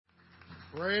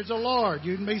Praise the Lord.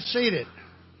 You can be seated.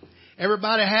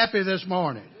 Everybody happy this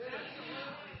morning?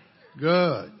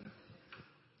 Good.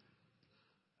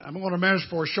 I'm going to minister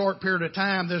for a short period of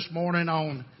time this morning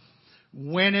on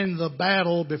winning the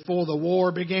battle before the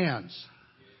war begins.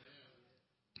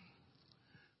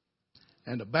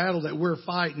 And the battle that we're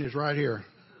fighting is right here.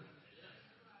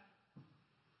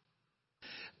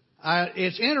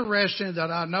 It's interesting that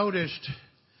I noticed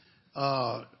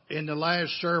in the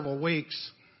last several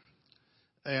weeks,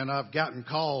 and I've gotten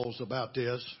calls about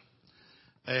this,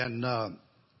 and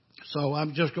so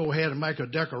I'm just go ahead and make a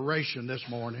declaration this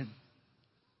morning.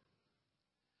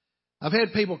 I've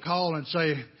had people call and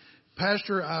say,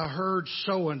 Pastor, I heard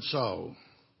so-and-so,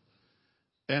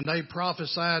 and they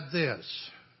prophesied this.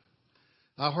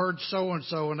 I heard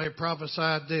so-and-so, and they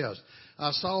prophesied this. I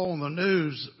saw on the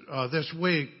news this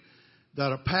week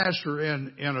that a pastor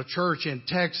in a church in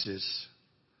Texas,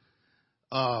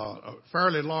 a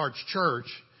fairly large church,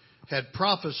 had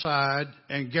prophesied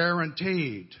and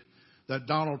guaranteed that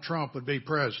Donald Trump would be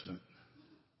president.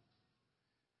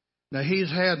 Now,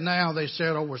 he's had now, they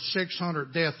said, over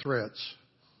 600 death threats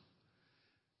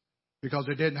because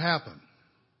it didn't happen.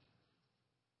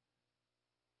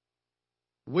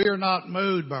 We're not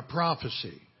moved by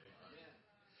prophecy.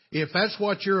 If that's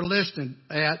what you're listening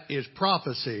at is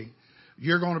prophecy,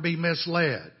 you're going to be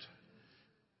misled.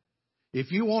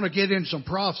 If you want to get in some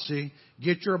prophecy,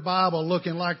 get your Bible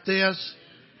looking like this.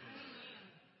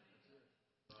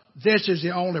 This is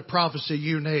the only prophecy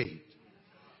you need.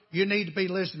 You need to be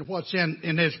listening to what's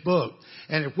in this book.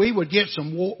 And if we would get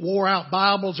some wore out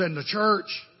Bibles in the church,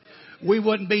 we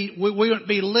wouldn't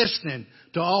be listening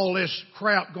to all this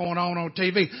crap going on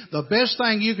TV. The best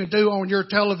thing you can do on your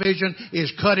television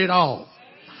is cut it off.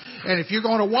 And if you're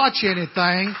going to watch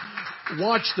anything,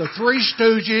 watch the Three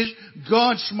Stooges,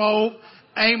 Gunsmoke,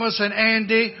 Amos and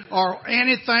Andy, or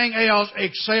anything else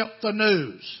except the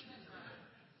news.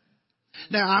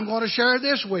 Now, I'm going to share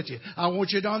this with you. I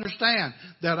want you to understand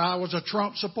that I was a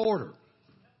Trump supporter.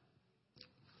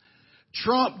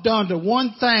 Trump done the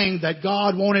one thing that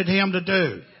God wanted him to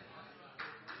do.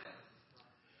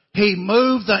 He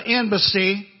moved the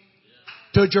embassy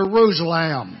to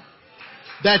Jerusalem.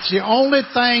 That's the only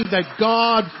thing that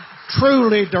God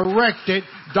truly directed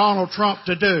Donald Trump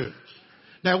to do.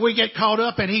 Now, we get caught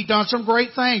up and he done some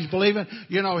great things. Believing,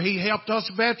 he helped us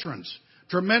veterans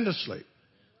tremendously.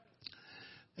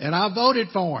 And I voted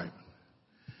for him.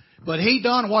 But he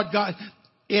done what God...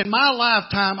 In my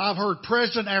lifetime, I've heard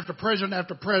president after president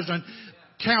after president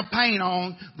campaign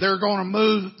on they're going to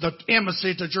move the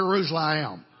embassy to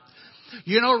Jerusalem.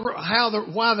 You know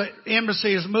why the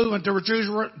embassy is moving to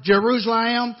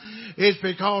Jerusalem? It's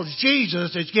because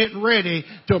Jesus is getting ready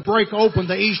to break open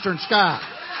the eastern sky.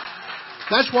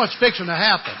 That's what's fixing to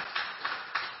happen.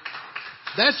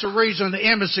 That's the reason the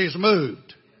embassy is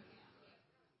moved.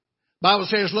 Bible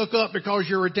says, look up because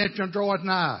your redemption draweth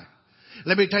nigh.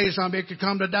 Let me tell you something, it could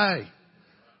come today.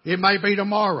 It may be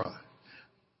tomorrow.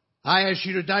 I ask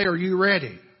you today, are you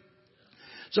ready?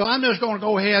 So I'm just going to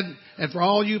go ahead and for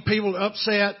all you people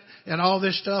upset and all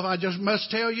this stuff, I just must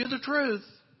tell you the truth.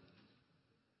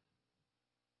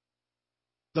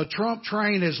 The Trump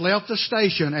train has left the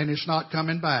station and it's not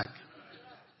coming back.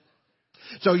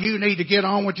 So you need to get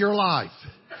on with your life.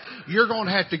 You're going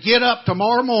to have to get up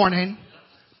tomorrow morning.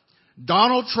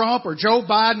 Donald Trump or Joe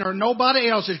Biden or nobody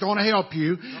else is going to help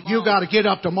you. You've got to get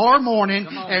up tomorrow morning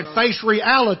and face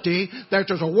reality that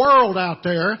there's a world out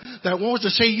there that wants to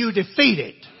see you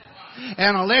defeated.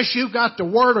 And unless you've got the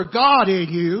Word of God in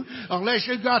you, unless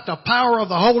you've got the power of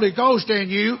the Holy Ghost in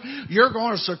you, you're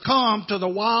going to succumb to the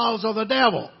wiles of the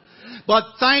devil. But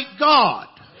thank God.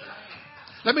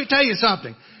 Let me tell you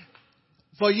something.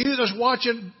 For you that's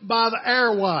watching by the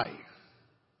airway,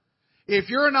 if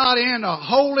you're not in a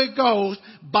Holy Ghost,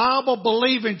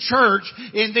 Bible-believing church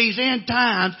in these end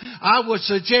times, I would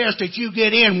suggest that you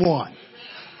get in one.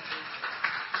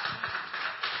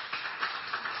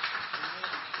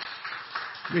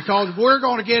 Because we're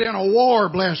going to get in a war,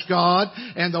 bless God,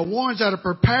 and the ones that are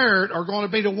prepared are going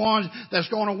to be the ones that's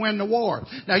going to win the war.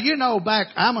 Now,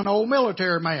 I'm an old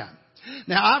military man.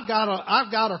 Now, I've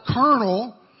got a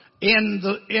colonel in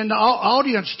the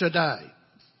audience today.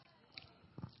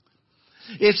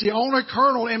 It's the only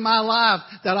colonel in my life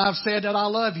that I've said that I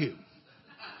love you.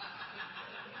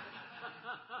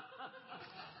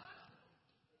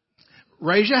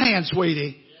 Raise your hand,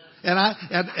 sweetie. And I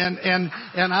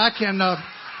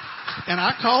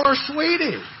call her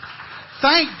sweetie.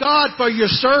 Thank God for your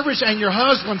service and your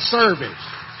husband's service.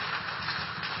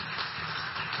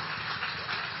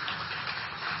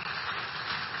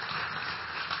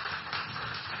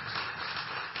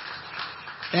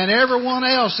 And everyone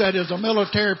else that is a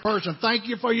military person, thank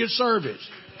you for your service.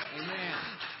 Amen.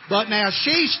 But now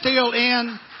she's still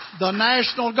in the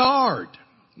National Guard.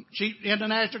 She's in the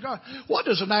National Guard. What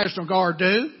does the National Guard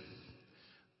do?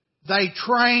 They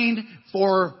train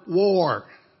for war.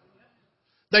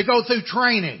 They go through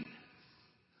training.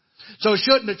 So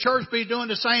shouldn't the church be doing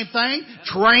the same thing?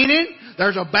 Training?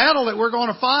 There's a battle that we're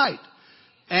going to fight.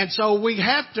 And so we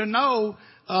have to know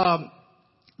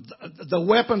the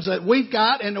weapons that we've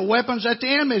got and the weapons that the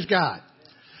enemy's got.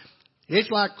 It's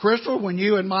like, Crystal, when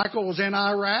you and Michael was in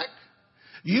Iraq,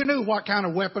 you knew what kind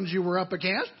of weapons you were up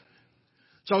against.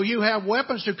 So you have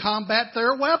weapons to combat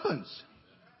their weapons.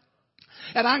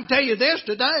 And I can tell you this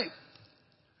today.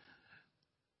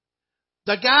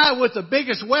 The guy with the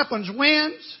biggest weapons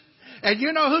wins. And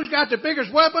you know who's got the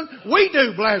biggest weapon? We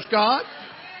do, bless God.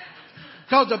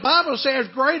 Because the Bible says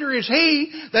greater is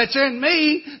He that's in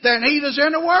me than he that's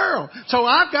in the world. So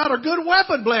I've got a good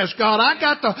weapon, bless God. I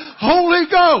got the Holy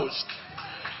Ghost.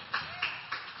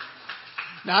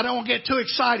 Now I don't want to get too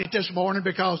excited this morning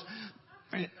because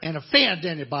and offend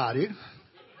anybody.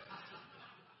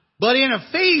 But in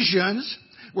Ephesians,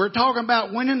 we're talking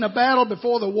about winning the battle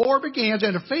before the war begins.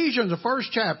 In Ephesians, the first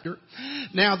chapter.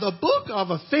 Now, the book of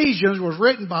Ephesians was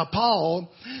written by Paul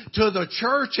to the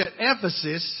church at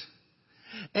Ephesus,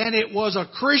 and it was a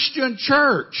Christian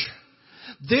church.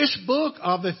 This book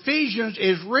of Ephesians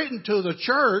is written to the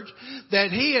church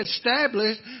that he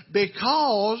established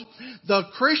because the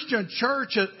Christian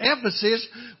church at Ephesus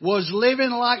was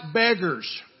living like beggars.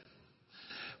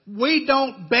 We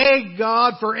don't beg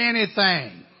God for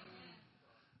anything.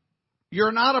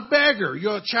 You're not a beggar.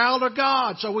 You're a child of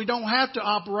God. So we don't have to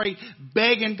operate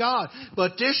begging God.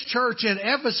 But this church in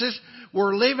Ephesus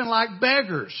were living like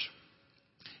beggars.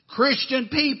 Christian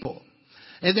people.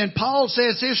 And then Paul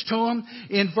says this to them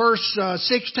in verse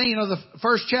 16 of the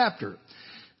first chapter.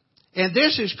 And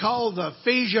this is called the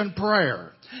Ephesian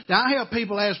prayer. Now I have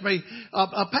people ask me,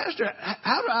 Pastor,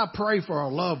 how do I pray for a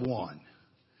loved one?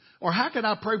 Or how can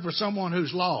I pray for someone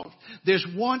who's lost? This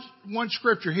one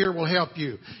scripture here will help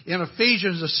you. In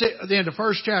Ephesians, in the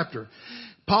first chapter,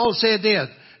 Paul said this,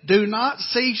 do not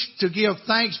cease to give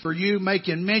thanks for you,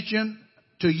 making mention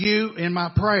to you in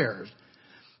my prayers.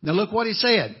 Now look what he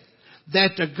said.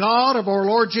 That the God of our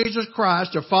Lord Jesus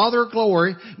Christ, the Father of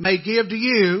glory, may give to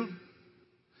you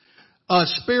a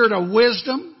spirit of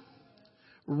wisdom,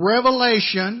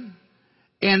 revelation,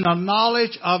 and the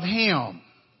knowledge of Him.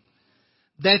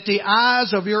 That the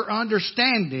eyes of your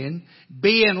understanding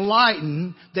be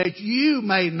enlightened, that you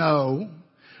may know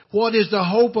what is the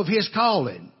hope of His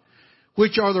calling,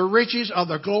 which are the riches of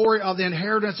the glory of the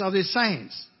inheritance of His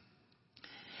saints.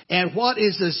 And what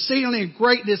is the exceeding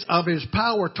greatness of His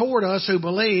power toward us who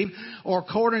believe, or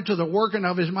according to the working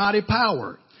of His mighty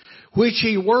power, which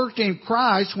He worked in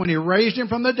Christ when He raised Him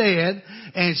from the dead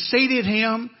and seated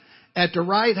Him at the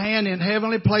right hand in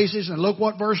heavenly places. And look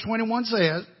what verse 21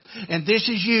 says. And this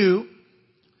is you.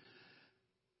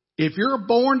 If you're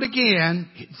born again,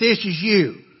 this is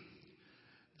you.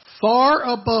 Far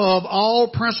above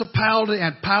all principality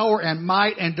and power and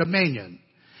might and dominion.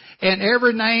 And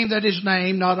every name that is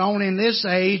named, not only in this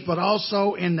age, but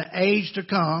also in the age to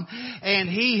come. And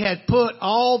He had put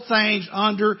all things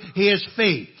under His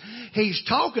feet. He's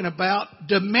talking about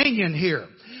dominion here.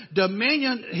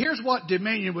 Dominion, here's what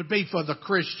dominion would be for the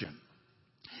Christian.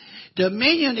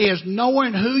 Dominion is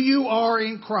knowing who you are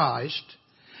in Christ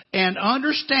and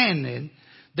understanding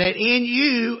that in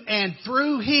you and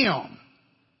through Him,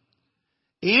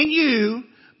 in you,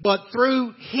 but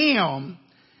through Him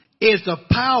is the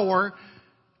power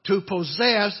to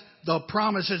possess the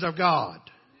promises of God.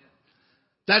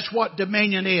 That's what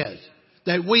dominion is.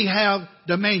 That we have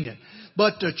dominion.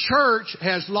 But the church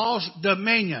has lost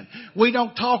dominion. We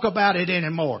don't talk about it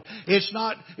anymore. It's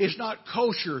not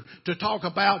kosher to talk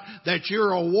about that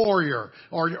you're a warrior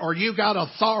or you got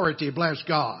authority, bless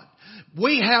God.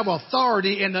 We have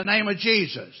authority in the name of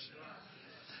Jesus.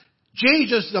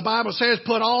 Jesus, the Bible says,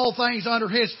 put all things under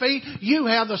His feet. You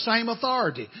have the same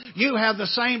authority. You have the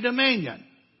same dominion.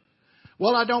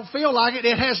 Well, I don't feel like it.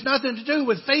 It has nothing to do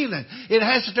with feeling. It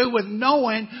has to do with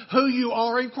knowing who you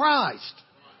are in Christ.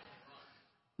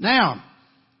 Now,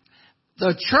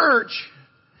 the church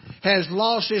has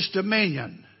lost its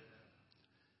dominion.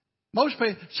 Most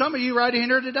people, some of you right in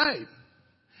here today,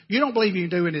 you don't believe you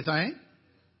can do anything.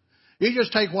 You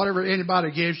just take whatever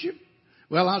anybody gives you.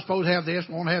 Well, I'm supposed to have this,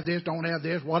 won't have this, don't have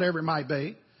this, whatever it might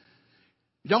be.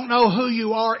 You don't know who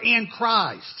you are in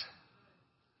Christ.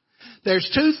 There's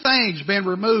two things been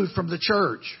removed from the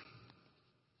church.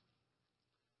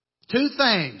 Two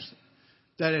things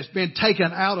that has been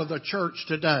taken out of the church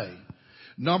today.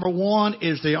 Number one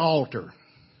is the altar.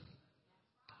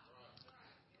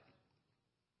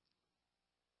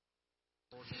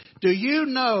 Do you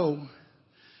know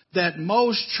that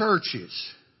most churches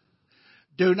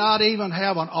do not even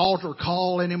have an altar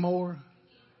call anymore?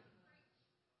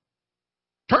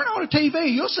 Turn on the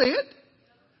TV, you'll see it.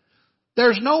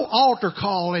 There's no altar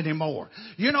call anymore.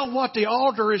 You know what the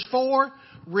altar is for?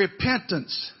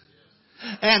 Repentance.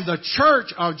 And the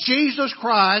church of Jesus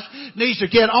Christ needs to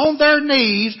get on their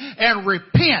knees and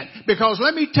repent. Because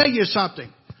let me tell you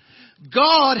something.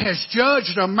 God has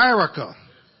judged America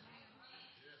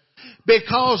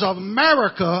because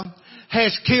America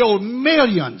has killed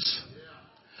millions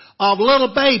of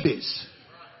little babies.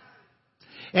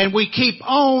 And we keep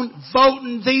on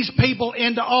voting these people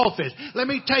into office. Let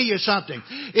me tell you something.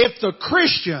 If the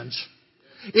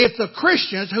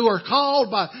Christians who are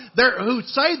called by who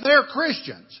say they're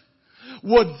Christians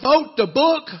would vote the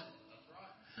book,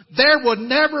 there would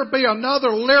never be another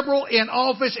liberal in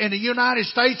office in the United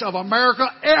States of America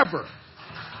ever.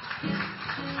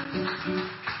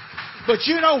 But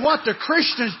you know what the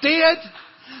Christians did?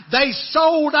 They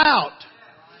sold out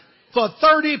for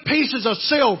 30 pieces of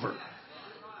silver.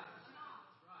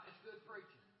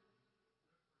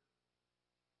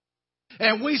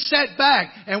 And we sat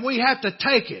back and we have to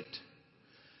take it.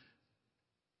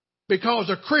 Because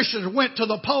the Christians went to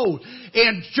the polls.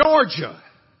 In Georgia,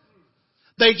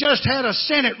 they just had a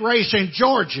Senate race in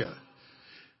Georgia.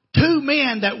 2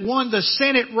 men that won the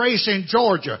Senate race in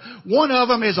Georgia. One of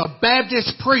them is a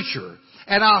Baptist preacher.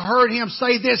 And I heard him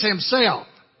say this himself.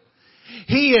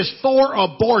 He is for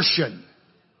abortion.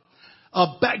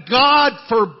 God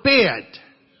forbid.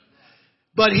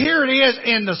 But here it is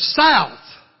in the South.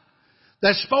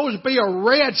 That's supposed to be a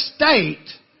red state.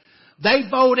 They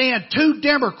vote in 2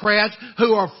 Democrats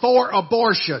who are for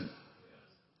abortion.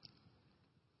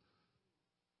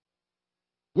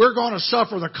 We're going to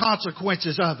suffer the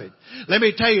consequences of it. Let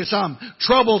me tell you something.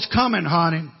 Trouble's coming,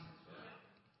 honey.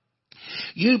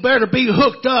 You better be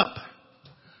hooked up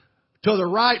to the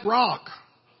right rock.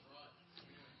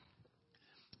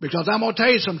 Because I'm going to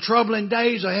tell you some troubling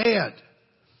days ahead.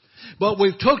 But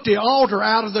we've took the altar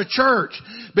out of the church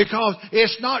because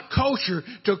it's not kosher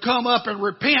to come up and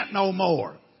repent no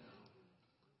more.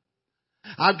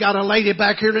 I've got a lady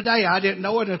back here today. I didn't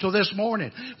know it until this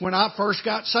morning. When I first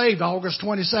got saved, August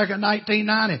 22nd,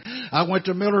 1990, I went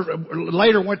to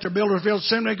Millersville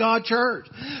Assembly of God Church.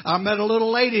 I met a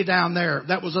little lady down there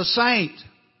that was a saint.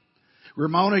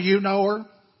 Ramona, you know her.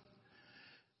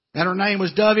 And her name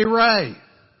was Dovey Ray.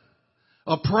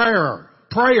 A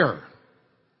prayer.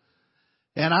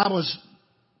 And I was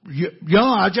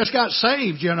young. I just got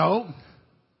saved, you know.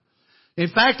 In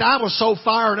fact, I was so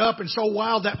fired up and so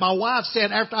wild that my wife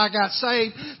said after I got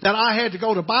saved that I had to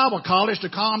go to Bible college to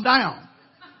calm down.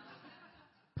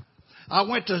 I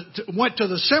went to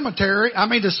the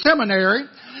seminary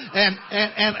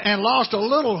and lost a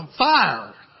little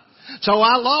fire. So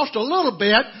I lost a little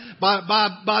bit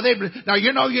by them. Now,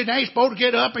 you know, you ain't supposed to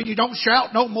get up and you don't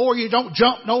shout no more. You don't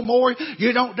jump no more.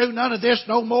 You don't do none of this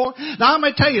no more. Now, I'm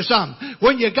going to tell you something.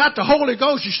 When you got the Holy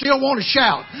Ghost, you still want to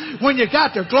shout. When you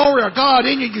got the glory of God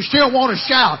in you, you still want to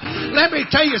shout. Let me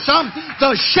tell you something.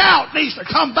 The shout needs to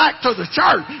come back to the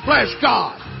church. Bless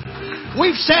God.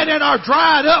 We've sat in our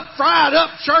fried up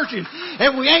churches,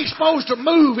 and we ain't supposed to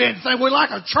move anything. We're like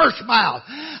a church mouse.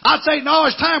 I say, no,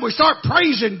 it's time we start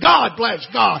praising God, bless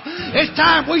God. It's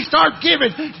time we start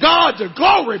giving God the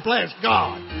glory, bless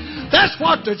God. That's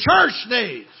what the church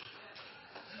needs.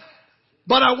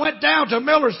 But I went down to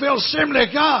Millersville Assembly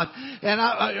of God, and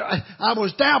I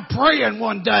was down praying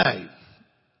one day.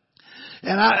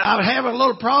 And I was having a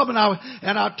little problem,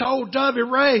 and I told Dovey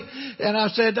Ray, and I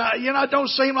said, it don't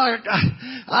seem like,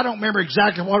 I don't remember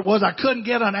exactly what it was. I couldn't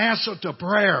get an answer to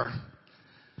prayer.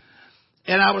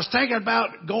 And I was thinking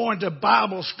about going to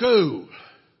Bible school.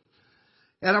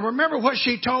 And I remember what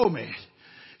she told me.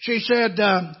 She said,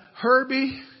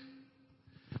 Herbie,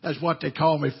 that's what they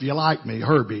call me if you like me,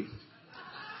 Herbie.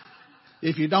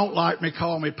 If you don't like me,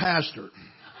 call me Pastor.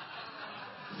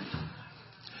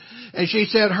 And she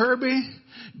said, Herbie,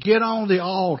 get on the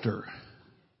altar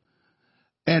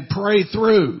and pray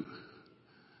through.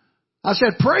 I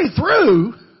said, pray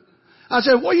through? I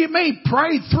said, what do you mean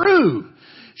pray through?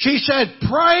 She said,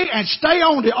 pray and stay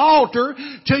on the altar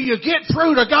till you get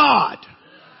through to God.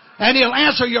 And He'll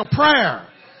answer your prayer.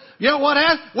 You know what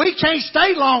else? We can't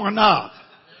stay long enough.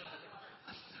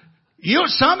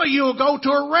 Some of you will go to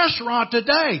a restaurant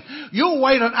today. You'll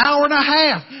wait an hour and a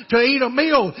half to eat a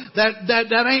meal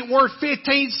that ain't worth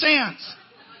 15 cents.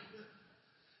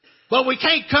 But we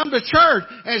can't come to church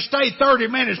and stay 30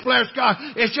 minutes, bless God.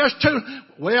 It's just too,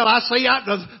 well, I see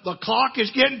the clock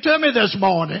is getting to me this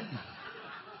morning.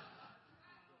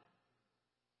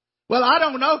 Well, I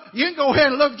don't know. You can go ahead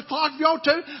and look at the clock if you want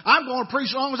to. I'm going to preach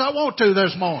as long as I want to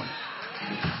this morning.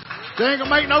 It ain't going to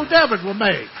make no difference with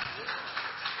me.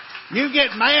 You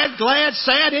get mad, glad,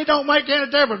 sad, it don't make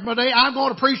any difference with me. I'm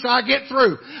going to preach till I get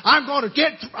through. I'm going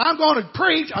to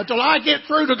preach until I get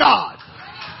through to God.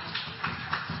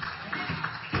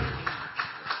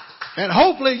 And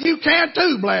hopefully you can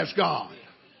too, bless God.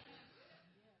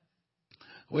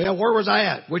 Well, where was I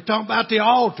at? We're talking about the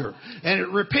altar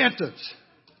and repentance.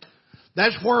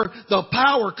 That's where the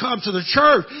power comes to the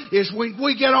church, is when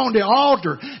we get on the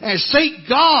altar and seek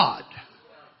God.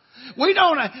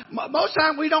 Most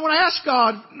time we don't ask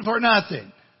God for nothing.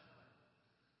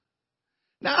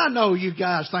 Now I know you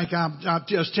guys think I'm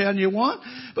just telling you one,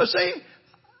 but see,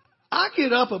 I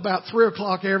get up about 3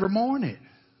 o'clock every morning.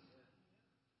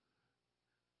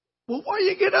 Well, why do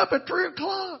you get up at 3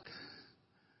 o'clock?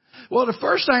 Well, the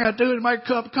first thing I do is make a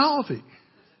cup of coffee.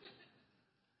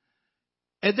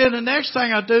 And then the next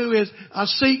thing I do is I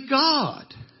seek God.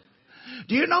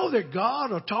 Do you know that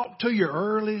God will talk to you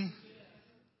early?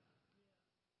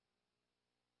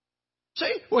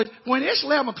 See, when it's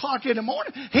 11 o'clock in the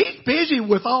morning, He's busy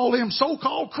with all them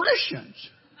so-called Christians.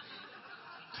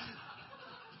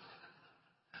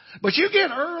 But you get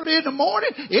early in the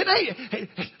morning,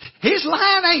 His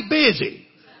line ain't busy.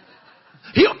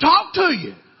 He'll talk to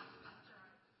you.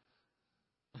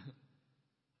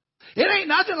 It ain't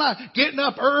nothing like getting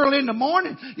up early in the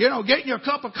morning, getting you a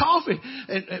cup of coffee.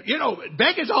 And,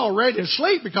 Becky's already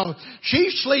asleep because she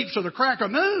sleeps to the crack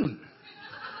of noon.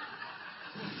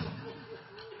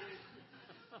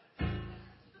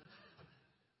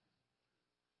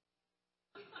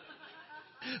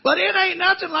 But it ain't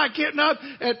nothing like getting up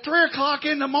at 3 o'clock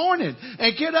in the morning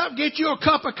and get up, get you a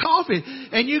cup of coffee,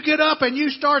 and you get up and you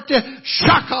start to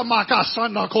shaka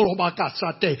makasana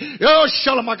kolomakasate. Oh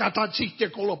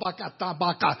shalamakatansite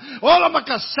kolomakatabaka.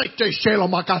 Olamakasete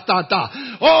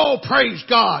shelomakatata. Oh, praise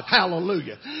God.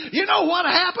 Hallelujah. You know what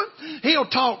happened? He'll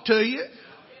talk to you.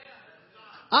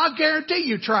 I guarantee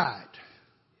you tried.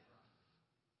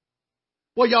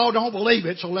 Well, y'all don't believe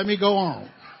it, so let me go on.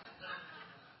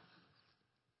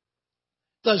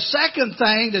 The second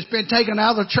thing that's been taken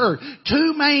out of the church,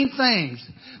 two main things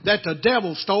that the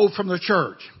devil stole from the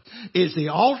church, is the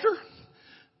altar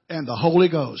and the Holy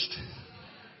Ghost.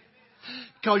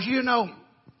 Because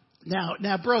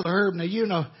now Brother Herb,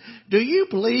 do you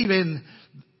believe in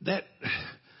that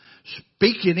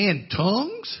speaking in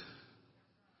tongues?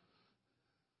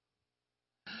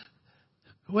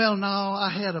 Well, no,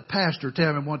 I had a pastor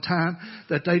tell me one time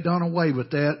that they done away with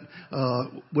that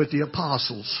with the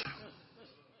apostles.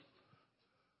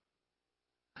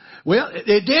 Well,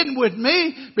 it didn't with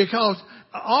me, because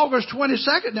August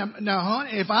 22nd, now honey,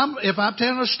 if I'm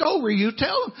telling a story, you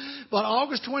tell them. But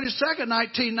August 22nd,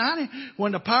 1990,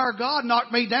 when the power of God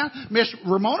knocked me down, Miss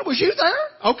Ramona, was you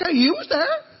there? Okay, you was there.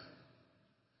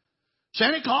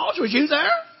 Santa Claus, was you there?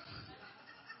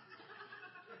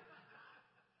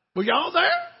 Were y'all there?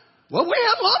 Well, we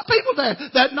had a lot of people there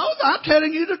that know that I'm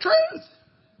telling you the truth.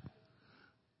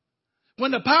 When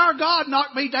the power of God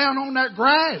knocked me down on that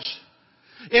grass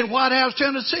in White House,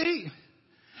 Tennessee,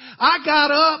 I got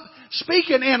up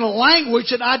speaking in a language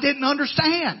that I didn't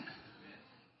understand.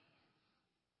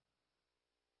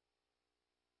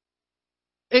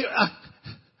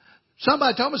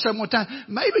 Somebody told me something one time,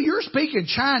 maybe you're speaking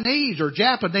Chinese or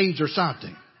Japanese or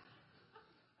something.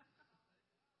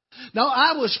 No,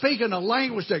 I was speaking a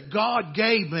language that God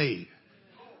gave me.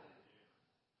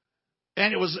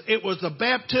 And it was the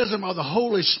baptism of the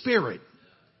Holy Spirit.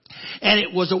 And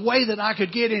it was a way that I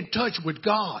could get in touch with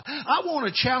God. I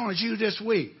want to challenge you this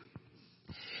week.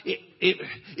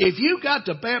 If you got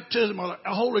the baptism of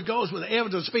the Holy Ghost with the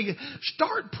evidence of speaking,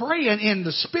 start praying in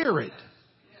the Spirit.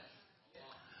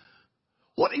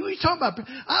 What are you talking about?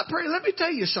 I pray. Let me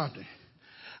tell you something.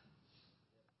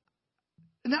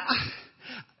 Now,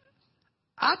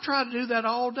 I try to do that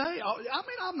all day. I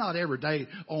mean, I'm not every day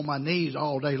on my knees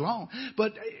all day long,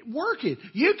 but working.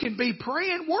 You can be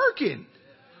praying, working.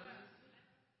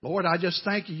 Lord, I just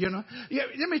thank you, Yeah,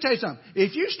 let me tell you something.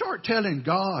 If you start telling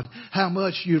God how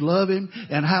much you love Him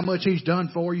and how much He's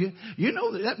done for you,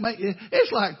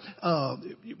 it's like,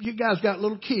 you guys got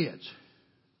little kids.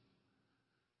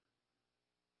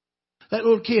 That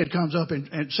little kid comes up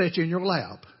and sits in your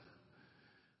lap.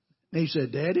 And he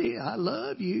said, Daddy, I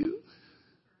love you.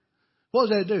 What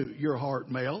does that do? Your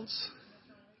heart melts.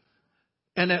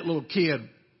 And that little kid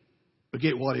will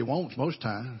get what he wants most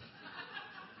times.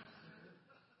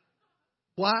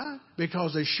 Why?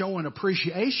 Because they're showing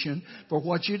appreciation for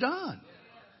what you done.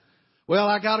 Well,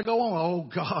 I got to go on. Oh,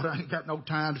 God, I ain't got no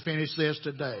time to finish this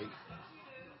today.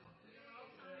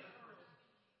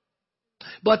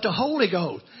 But the Holy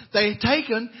Ghost, they've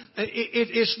taken,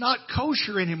 it's not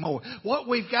kosher anymore. What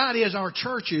we've got is our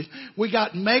churches. We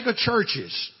got mega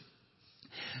churches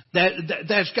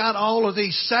that's got all of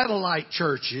these satellite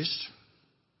churches.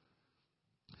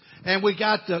 And we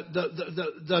got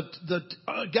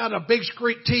got a big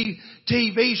screen,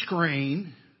 TV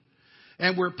screen,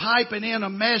 and we're piping in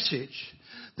a message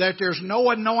that there's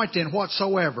no anointing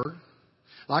whatsoever.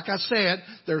 Like I said,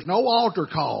 there's no altar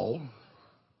call.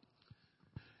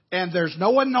 And there's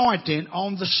no anointing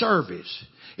on the service.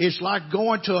 It's like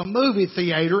going to a movie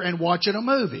theater and watching a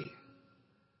movie.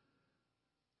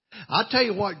 I'll tell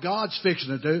you what God's fixing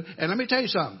to do. And let me tell you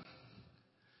something.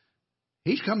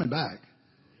 He's coming back.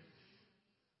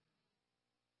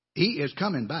 He is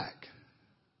coming back.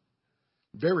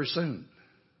 Very soon.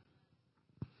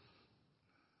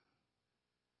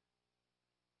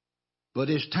 But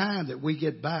it's time that we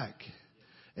get back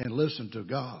and listen to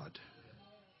God.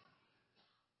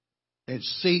 And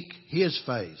seek His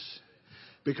face.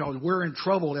 Because we're in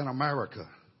trouble in America.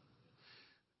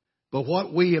 But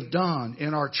what we have done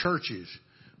in our churches,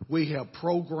 we have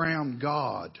programmed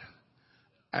God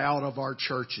out of our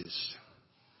churches.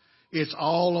 It's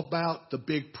all about the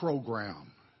big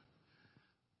program.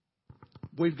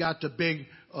 We've got the big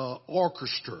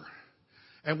orchestra.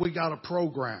 And we got a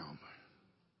program.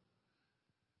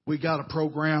 We got a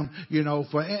program,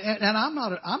 and I'm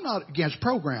not against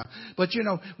program, but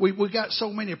we got so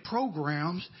many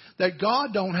programs that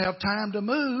God don't have time to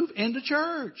move in the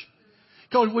church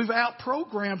because we've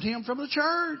out-programmed Him from the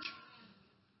church.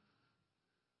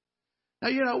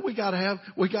 Now we got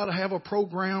to have a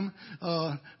program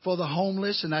for the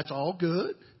homeless, and that's all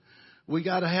good. We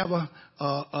got to have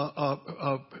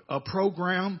a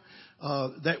program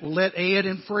that will let Ed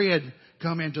and Fred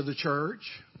come into the church.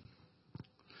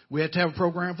 We have to have a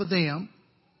program for them.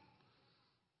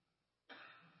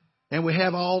 And we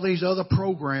have all these other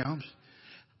programs.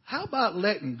 How about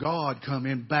letting God come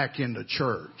in back in the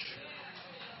church?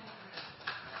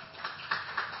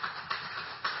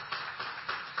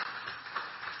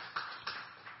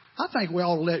 I think we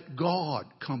ought to let God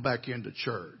come back into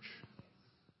church.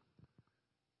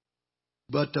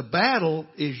 But the battle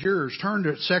is yours. Turn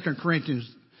to 2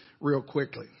 Corinthians real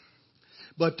quickly.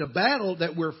 But the battle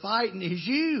that we're fighting is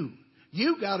you.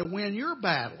 You got to win your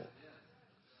battle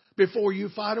before you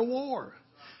fight a war.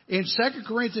 In 2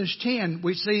 Corinthians 10,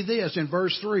 we see this in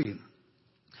verse 3.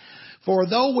 For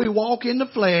though we walk in the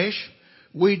flesh,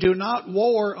 we do not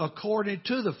war according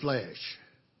to the flesh.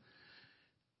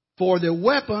 For the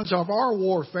weapons of our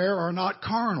warfare are not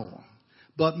carnal,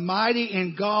 but mighty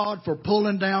in God for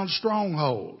pulling down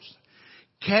strongholds,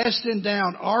 casting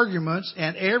down arguments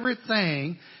and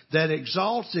everything that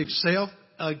exalts itself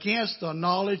against the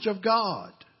knowledge of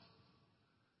God,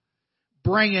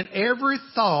 bringing every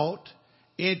thought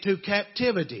into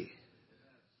captivity.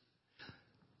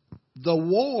 The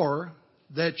war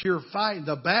that you're fighting,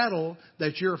 the battle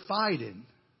that you're fighting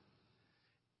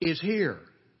is here.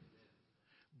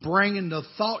 Bringing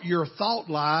your thought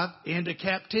life into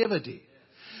captivity.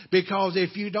 Because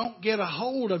if you don't get a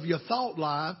hold of your thought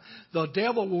life, the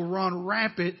devil will run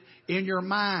rampant in your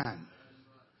mind.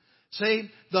 See,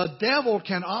 the devil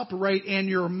can operate in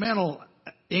your mind.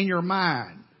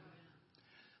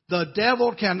 The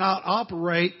devil cannot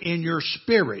operate in your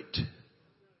spirit.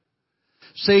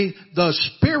 See, the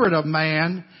spirit of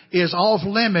man is off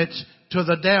limits to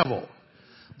the devil.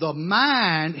 The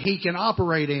mind he can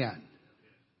operate in.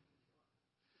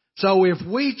 So if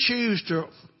we choose to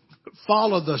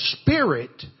follow the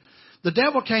spirit, the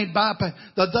devil can't bypass.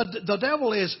 The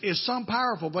devil is some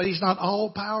powerful, but he's not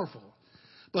all powerful.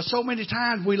 But so many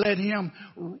times we let him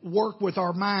work with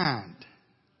our mind.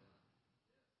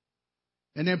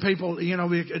 And then people,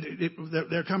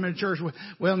 they're coming to church with,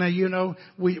 well, now,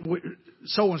 we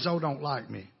so-and-so don't like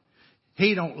me.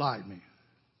 He don't like me.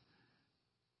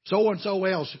 So-and-so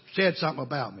else said something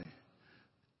about me.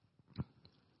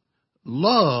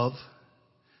 Love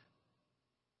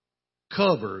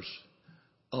covers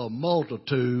a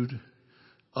multitude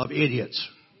of idiots.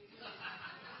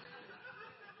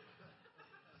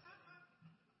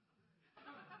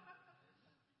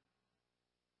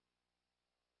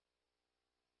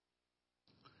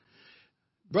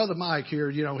 Brother Mike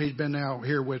here, he's been now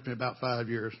here with me about 5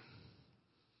 years.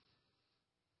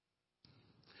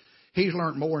 He's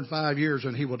learned more in 5 years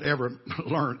than he would ever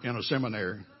learn in a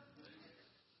seminary.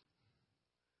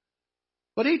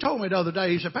 But he told me the other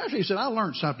day, he said, Pastor, I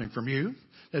learned something from you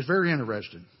that's very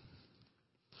interesting.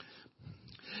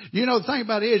 You know, the thing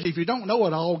about it is, if you don't know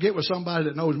it all, get with somebody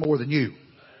that knows more than you.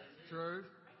 True.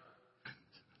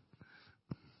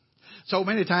 So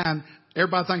many times,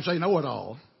 everybody thinks they know it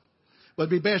all. But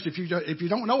it'd be best if you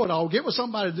don't know it all, get with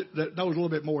somebody that knows a little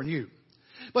bit more than you.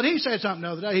 But he said something the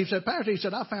other day. He said, Pastor, he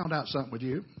said, I found out something with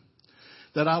you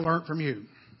that I learned from you.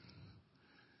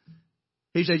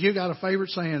 He said, you got a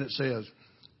favorite saying that says,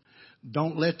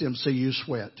 don't let them see you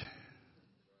sweat.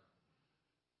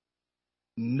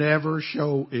 Never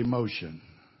show emotion.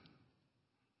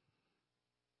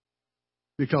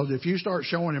 Because if you start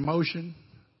showing emotion,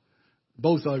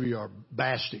 both of you are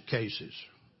basket cases.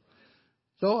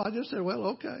 So I just said,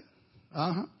 well, okay.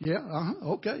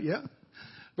 Okay, yeah.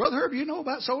 Brother Herb, you know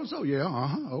about so-and-so?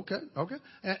 Yeah, okay.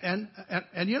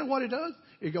 And you know what it does?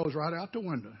 It goes right out the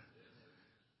window.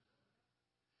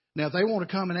 Now, if they want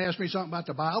to come and ask me something about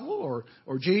the Bible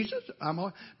or Jesus,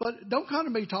 but don't come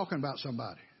to me talking about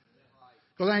somebody.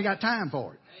 Because I ain't got time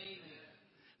for it.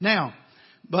 Now,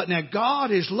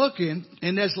 God is looking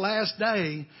in this last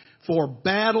day for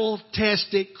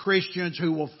battle-tested Christians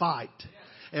who will fight.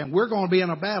 And we're going to be in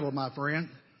a battle, my friend.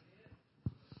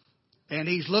 And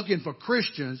He's looking for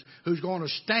Christians who's going to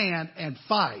stand and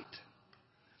fight.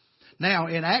 Now,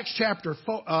 in Acts chapter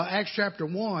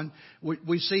 1,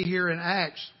 we see here in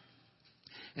Acts,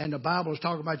 and the Bible is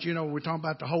talking about, we're talking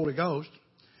about the Holy Ghost.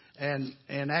 And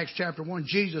in Acts chapter 1,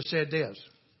 Jesus said this.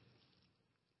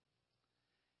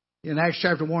 In Acts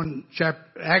chapter 1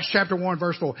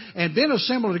 verse 4. And then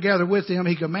assembled together with them,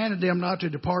 He commanded them not to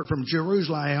depart from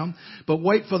Jerusalem, but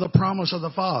wait for the promise of the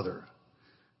Father.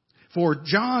 For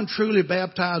John truly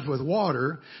baptized with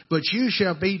water, but you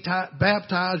shall be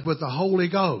baptized with the Holy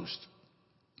Ghost.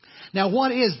 Now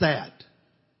what is that?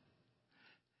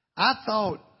 I'll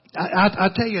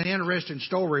tell you an interesting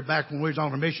story back when we was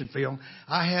on the mission field.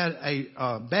 I had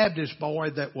a Baptist boy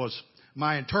that was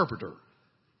my interpreter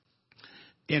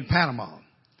in Panama.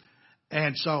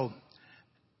 And so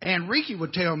Enrique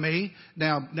would tell me,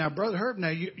 now Brother Herb,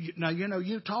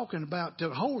 you talking about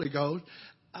the Holy Ghost.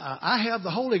 I have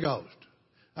the Holy Ghost.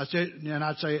 I'd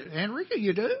say, Enrique,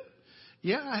 you do?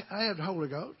 Yeah, I have the Holy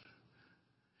Ghost.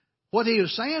 What he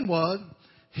was saying was,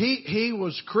 he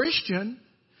was Christian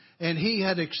and he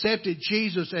had accepted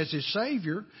Jesus as his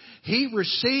Savior. He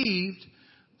received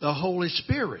the Holy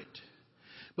Spirit.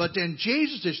 But then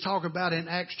Jesus is talking about in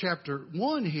Acts chapter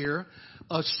 1 here,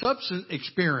 a substance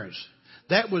experience.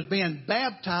 That was being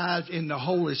baptized in the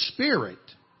Holy Spirit.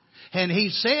 And He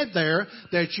said there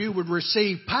that you would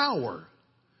receive power.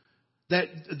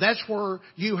 That's where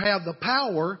you have the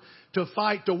power to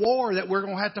fight the war that we're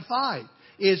going to have to fight,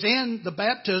 is in the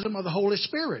baptism of the Holy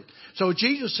Spirit. So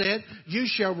Jesus said, you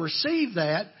shall receive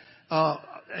that,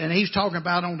 and He's talking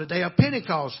about on the day of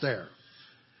Pentecost there.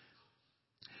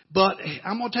 But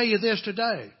I'm going to tell you this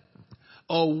today.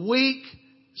 A weak,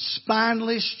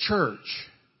 spineless church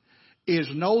is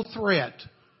no threat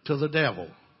to the devil.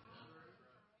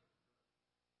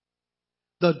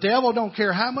 The devil don't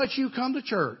care how much you come to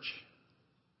church,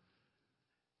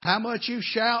 how much you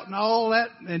shout and all that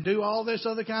and do all this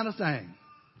other kind of thing.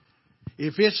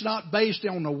 If it's not based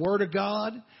on the Word of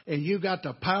God and you got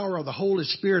the power of the Holy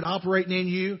Spirit operating in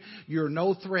you, you're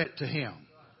no threat to him.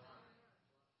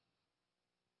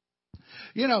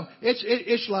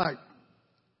 It's like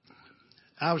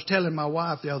I was telling my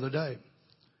wife the other day.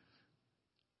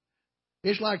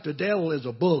 It's like the devil is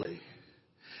a bully.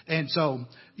 And so,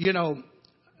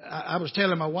 I was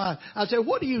telling my wife, I said,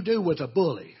 what do you do with a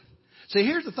bully? See,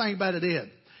 here's the thing about it is,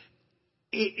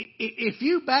 if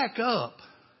you back up,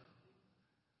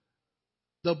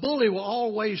 the bully will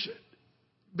always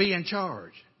be in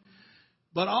charge.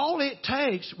 But all it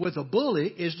takes with a bully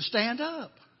is to stand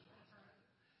up.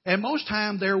 And most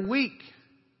times they're weak.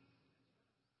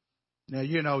 Now,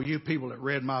 you people that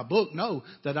read my book know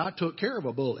that I took care of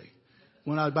a bully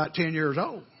when I was about 10 years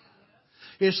old.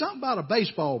 It's something about a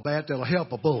baseball bat that'll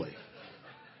help a bully.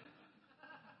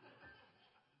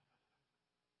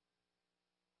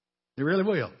 It really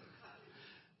will.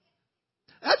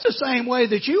 That's the same way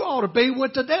that you ought to be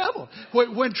with the devil.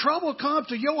 When trouble comes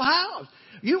to your house,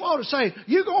 you ought to say,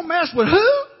 you going to mess with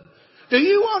who? Do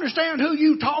you understand who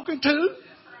you talking to?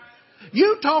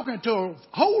 You talking to a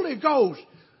Holy Ghost,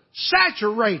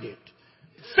 saturated,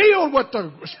 filled with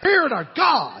the Spirit of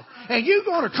God. And you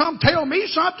going to come tell me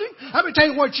something? Let me tell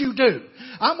you what you do.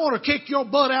 I'm going to kick your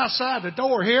butt outside the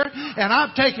door here, and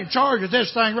I'm taking charge of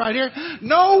this thing right here.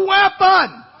 No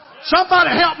weapon.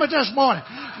 Somebody help me this morning.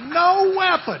 No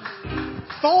weapon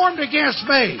formed against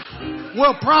me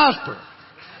will prosper.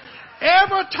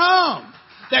 Every tongue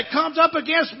that comes up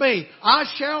against me, I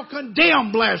shall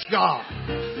condemn, bless God.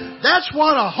 That's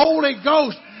what a Holy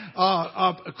Ghost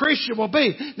a Christian will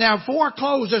be. Now, before I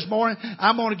close this morning,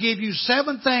 I'm going to give you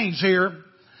 7 things here.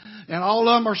 And all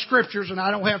of them are scriptures, and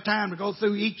I don't have time to go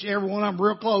through every one of them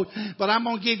real close. But I'm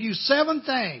going to give you 7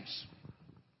 things.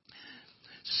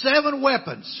 7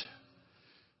 weapons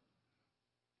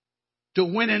to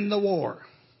winning the war.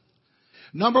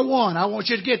 Number 1, I want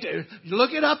you to get there.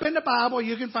 Look it up in the Bible.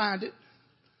 You can find it.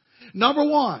 Number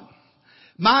 1,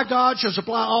 my God shall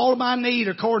supply all of my need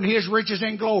according to His riches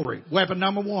and glory. Weapon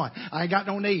number 1. I ain't got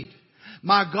no need.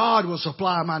 My God will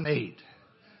supply my need.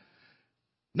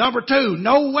 Number 2,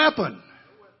 no weapon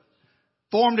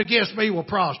formed against me will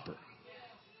prosper.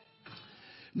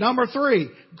 Number 3,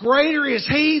 greater is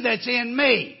He that's in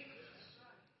me.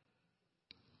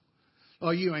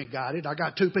 Oh, you ain't got it. I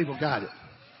got 2 people got it.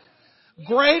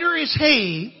 Greater is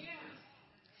He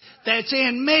that's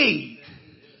in me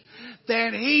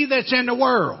than he that's in the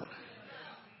world.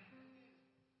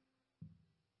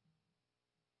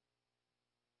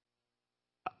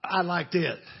 I like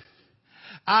this.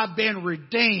 I've been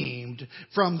redeemed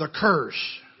from the curse.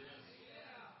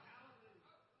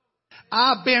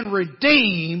 I've been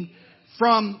redeemed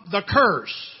from the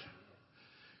curse.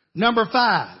 Number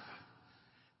 5,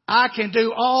 I can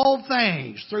do all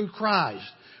things through Christ,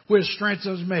 which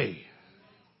strengthens me.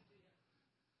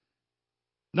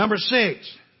 Number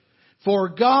 6, for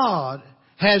God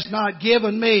has not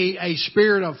given me a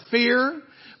spirit of fear,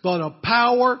 but of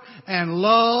power and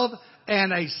love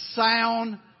and a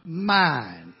sound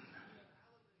mind.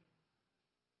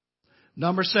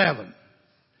 Number 7,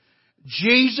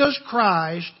 Jesus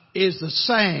Christ is the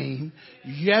same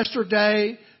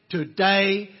yesterday,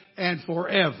 today, and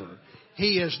forever.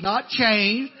 He has not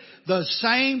changed. The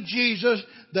same Jesus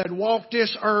that walked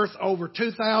this earth over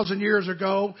 2,000 years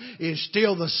ago is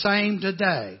still the same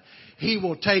today. He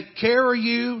will take care of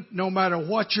you no matter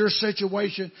what your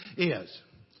situation is.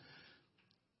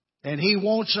 And He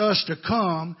wants us to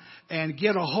come and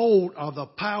get a hold of the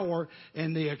power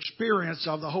and the experience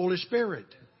of the Holy Spirit.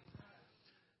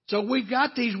 So we've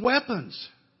got these weapons.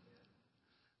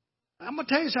 I'm going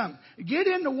to tell you something. Get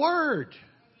in the Word.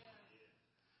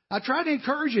 I try to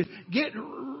encourage you.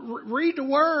 Read the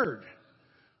Word.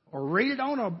 Or read it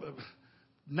on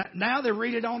now they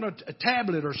read it on a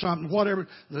tablet or something, whatever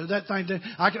that thing.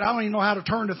 I don't even know how to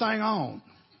turn the thing on.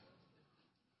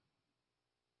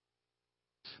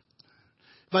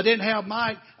 If I didn't have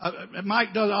Mike,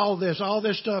 Mike does all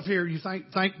this stuff here. You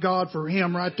thank God for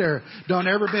him right there. Done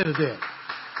every bit of it.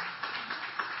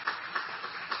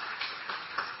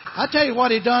 I tell you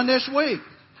what he done this week.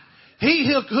 He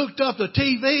hooked up the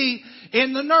TV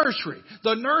in the nursery.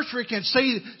 The nursery can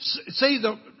see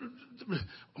the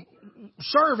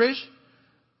service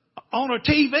on a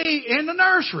TV in the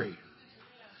nursery.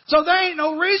 So there ain't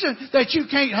no reason that you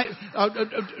can't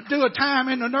do a time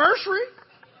in the nursery.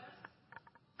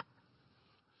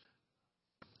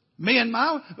 Me and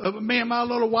my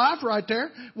little wife right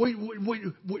there,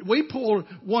 we pulled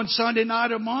one Sunday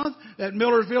night a month at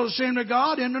Millersville Assembly of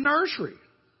God in the nursery.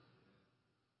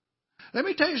 Let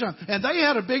me tell you something. And they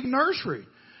had a big nursery.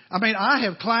 I mean, I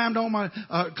have climbed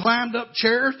up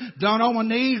chairs, done on my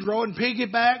knees, rode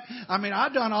piggyback. I mean,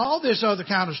 I've done all this other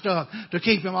kind of stuff to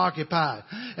keep him occupied.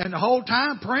 And the whole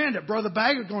time praying that Brother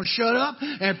Bagger's going to shut up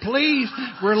and please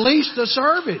release the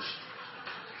service.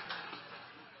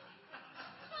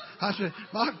 I said,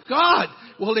 my God,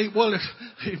 will he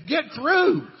get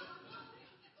through?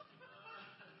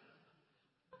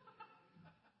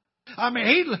 I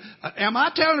mean, am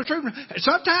I telling the truth?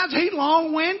 Sometimes he's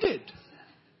long-winded.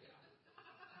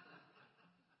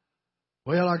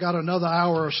 Well, I got another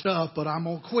hour of stuff, but I'm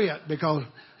going to quit because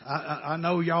I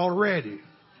know y'all are ready.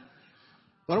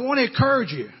 But I want to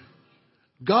encourage you.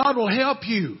 God will help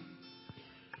you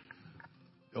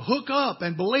to hook up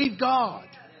and believe God.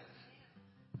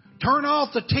 Turn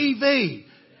off the TV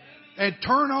and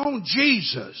turn on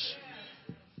Jesus.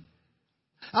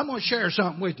 I'm going to share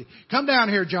something with you. Come down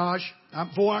here, Josh.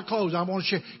 Before I close, I want to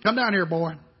share. Come down here,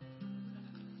 boy.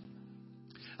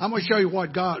 I'm going to show you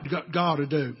what God will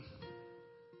do.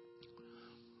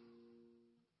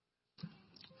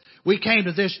 We came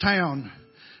to this town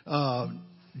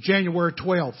January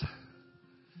 12th,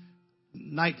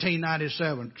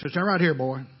 1997. So stand right here,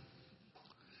 boy.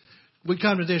 We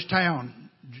come to this town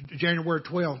January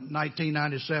 12th,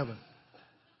 1997.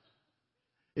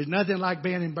 It's nothing like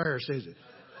being embarrassed, is it?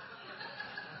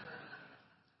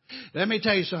 Let me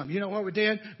tell you something. You know what we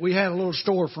did? We had a little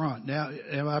storefront. Now,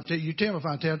 you tell me if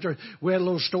I tell the truth. We had a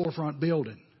little storefront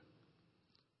building.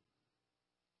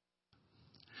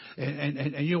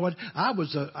 And you know what? I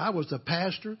was the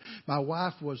pastor. My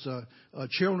wife was a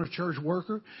children's church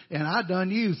worker, and I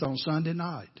done youth on Sunday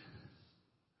night.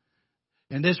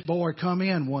 And this boy come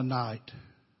in one night.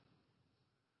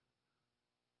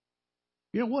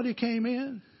 You know what he came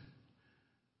in?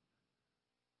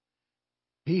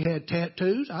 He had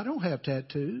tattoos. I don't have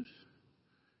tattoos.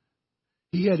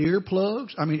 He had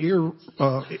earplugs. I mean,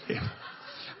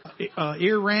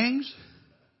 earrings.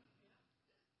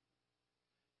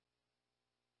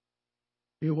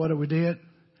 You know what we did?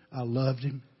 I loved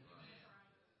him.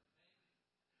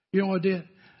 You know what I did?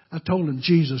 I told him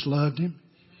Jesus loved him.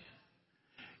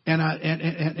 And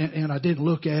I didn't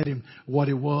look at him what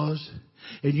he was.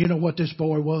 And you know what this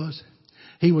boy was?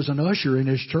 He was an usher in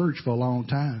his church for a long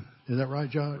time. Is that right,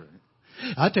 John?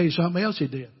 I'll tell you something else he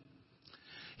did.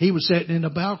 He was sitting in the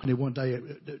balcony one day.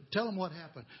 Tell him what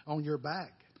happened on your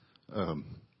back.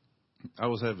 I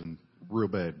was having real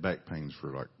bad back pains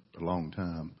for like a long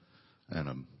time.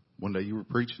 And one day you were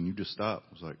preaching, you just stopped.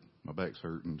 It was like, my back's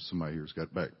hurting. Somebody here's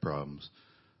got back problems.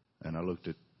 And I looked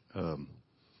at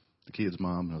the kid's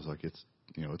mom, and I was like, it's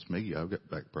me. I've got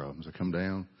back problems. I come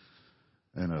down,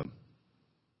 and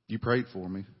you prayed for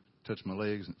me, touched my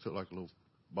legs, and it felt like a little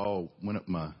ball went up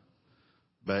my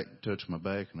back, touched my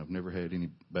back, and I've never had any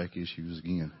back issues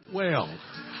again. Well,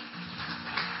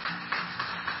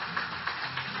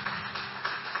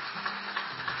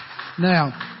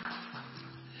 now,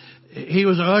 he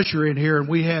was an usher in here, and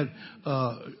we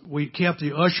kept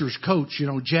the usher's coats,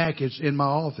 jackets in my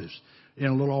office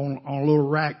on a little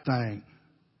rack thing.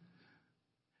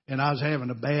 And I was having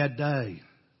a bad day.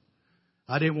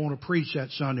 I didn't want to preach that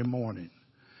Sunday morning.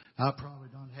 I probably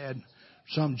done had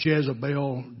some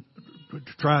Jezebel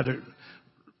try to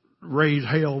raise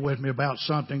hell with me about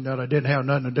something that I didn't have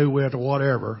nothing to do with or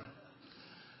whatever.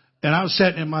 And I was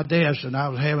sitting at my desk and I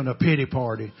was having a pity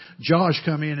party. Josh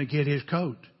come in and get his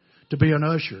coat to be an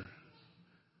usher.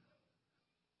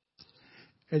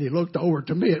 And he looked over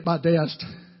to me at my desk.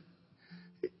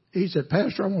 He said,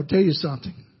 Pastor, I want to tell you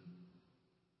something.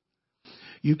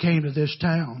 You came to this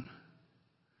town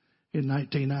in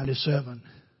 1997.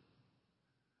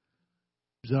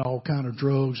 There's all kind of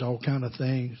drugs, all kind of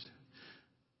things.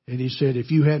 And he said,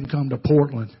 if you hadn't come to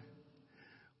Portland,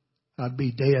 I'd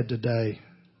be dead today.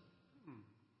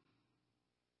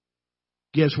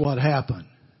 Guess what happened?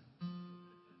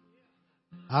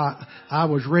 I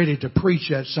was ready to preach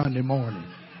that Sunday morning.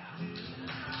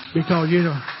 Because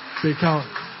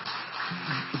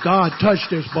God touched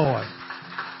this boy.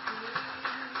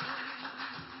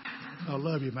 I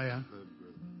love you, man.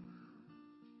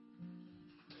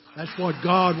 That's what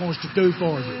God wants to do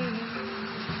for you.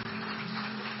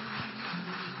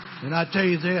 And I tell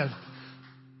you this,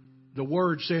 the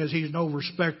Word says He's no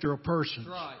respecter of persons.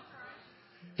 Right.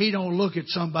 He don't look at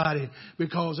somebody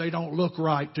because they don't look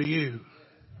right to you.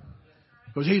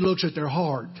 Because He looks at their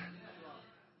heart.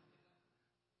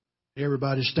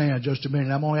 Everybody stand just a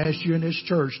minute. I'm going to ask you in this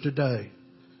church today.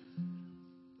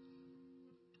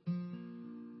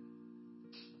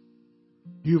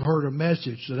 You've heard a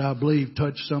message that I believe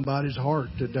touched somebody's heart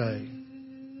today.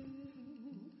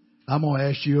 I'm going to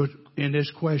ask you in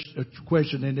this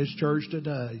question in this church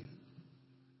today.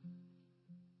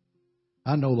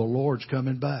 I know the Lord's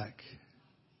coming back.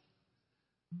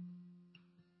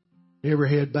 Every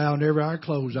head bowed and every eye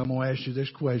closed, I'm going to ask you this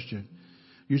question.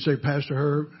 You say, Pastor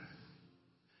Herb,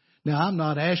 now I'm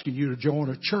not asking you to join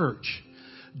a church.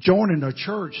 Joining a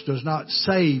church does not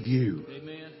save you.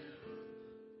 Amen.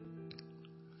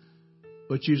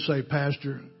 But you say,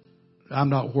 Pastor, I'm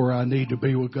not where I need to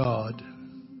be with God.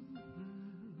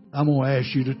 I'm going to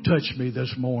ask you to touch me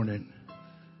this morning.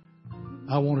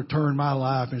 I want to turn my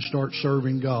life and start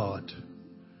serving God.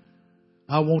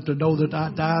 I want to know that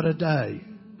I die today.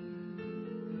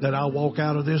 That I walk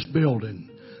out of this building.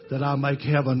 That I make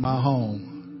heaven my home.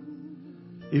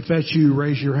 If that's you,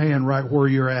 raise your hand right where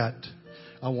you're at.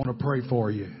 I want to pray for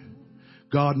you.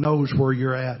 God knows where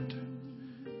you're at.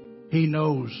 He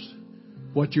knows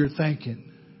what you're thinking.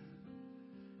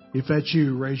 If that's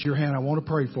you, raise your hand. I want to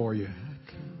pray for you.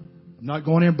 I'm not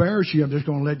going to embarrass you. I'm just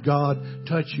going to let God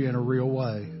touch you in a real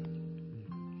way.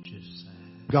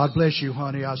 God bless you,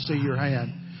 honey. I see your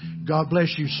hand. God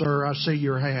bless you, sir. I see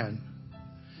your hand.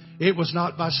 It was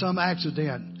not by some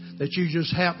accident that you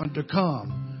just happened to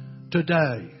come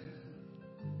today.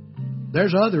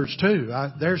 There's others too.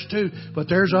 But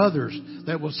there's others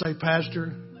that will say,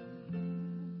 Pastor,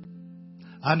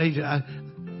 I need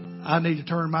to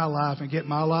turn my life and get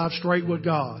my life straight with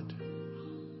God.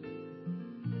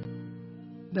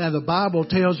 Now the Bible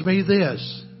tells me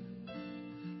this.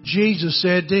 Jesus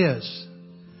said this.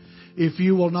 If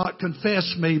you will not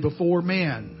confess me before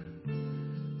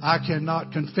men, I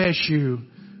cannot confess you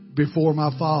before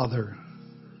my Father.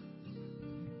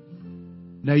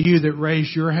 Now you that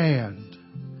raised your hand,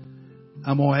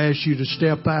 I'm going to ask you to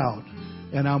step out,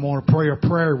 and I'm going to pray a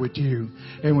prayer with you.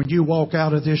 And when you walk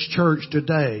out of this church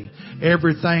today,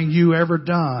 everything you ever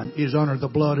done is under the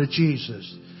blood of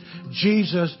Jesus.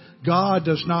 Jesus, God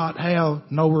does not have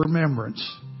no remembrance.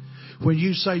 When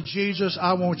you say, Jesus,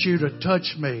 I want you to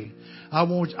touch me. I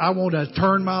want to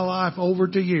turn my life over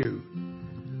to you.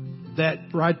 That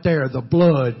right there, the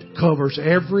blood covers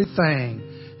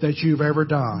everything that you've ever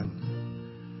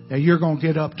done. And you're going to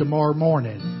get up tomorrow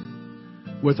morning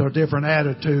with a different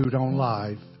attitude on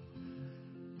life.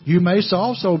 You may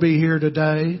also be here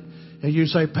today and you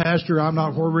say, Pastor, I'm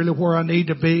not really where I need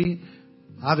to be.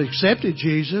 I've accepted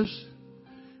Jesus,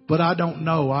 but I don't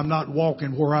know. I'm not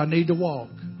walking where I need to walk.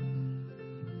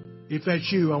 If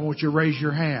that's you, I want you to raise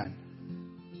your hand.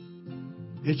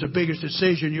 It's the biggest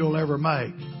decision you'll ever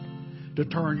make, to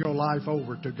turn your life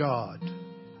over to God.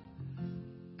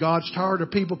 God's tired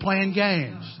of people playing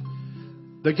games.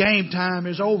 The game time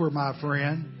is over, my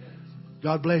friend.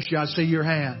 God bless you. I see your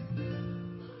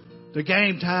hand. The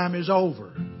game time is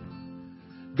over.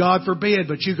 God forbid,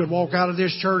 but you could walk out of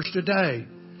this church today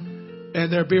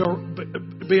and there be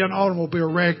an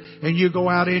automobile wreck and you go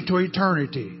out into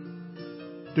eternity.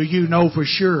 Do you know for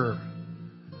sure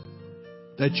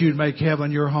that you'd make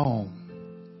heaven your home?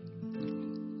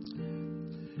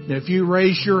 If you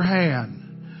raise your hand,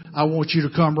 I want you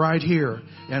to come right here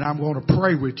and I'm going to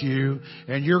pray with you,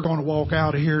 and you're going to walk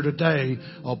out of here today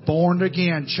a born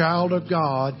again child of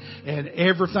God. And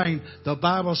everything, the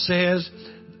Bible says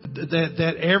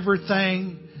that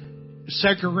everything, 2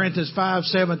 Corinthians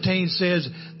 5:17 says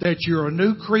that you're a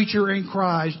new creature in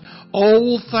Christ.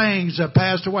 Old things have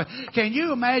passed away. Can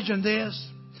you imagine this?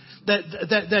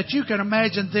 That you can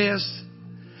imagine this?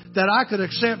 That I could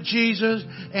accept Jesus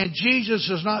and Jesus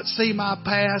does not see my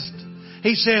past.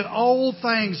 He said, old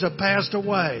things have passed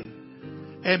away.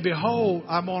 And behold,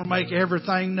 I'm going to make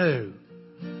everything new.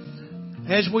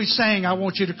 As we sing, I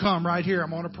want you to come right here.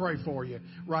 I'm going to pray for you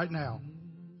right now.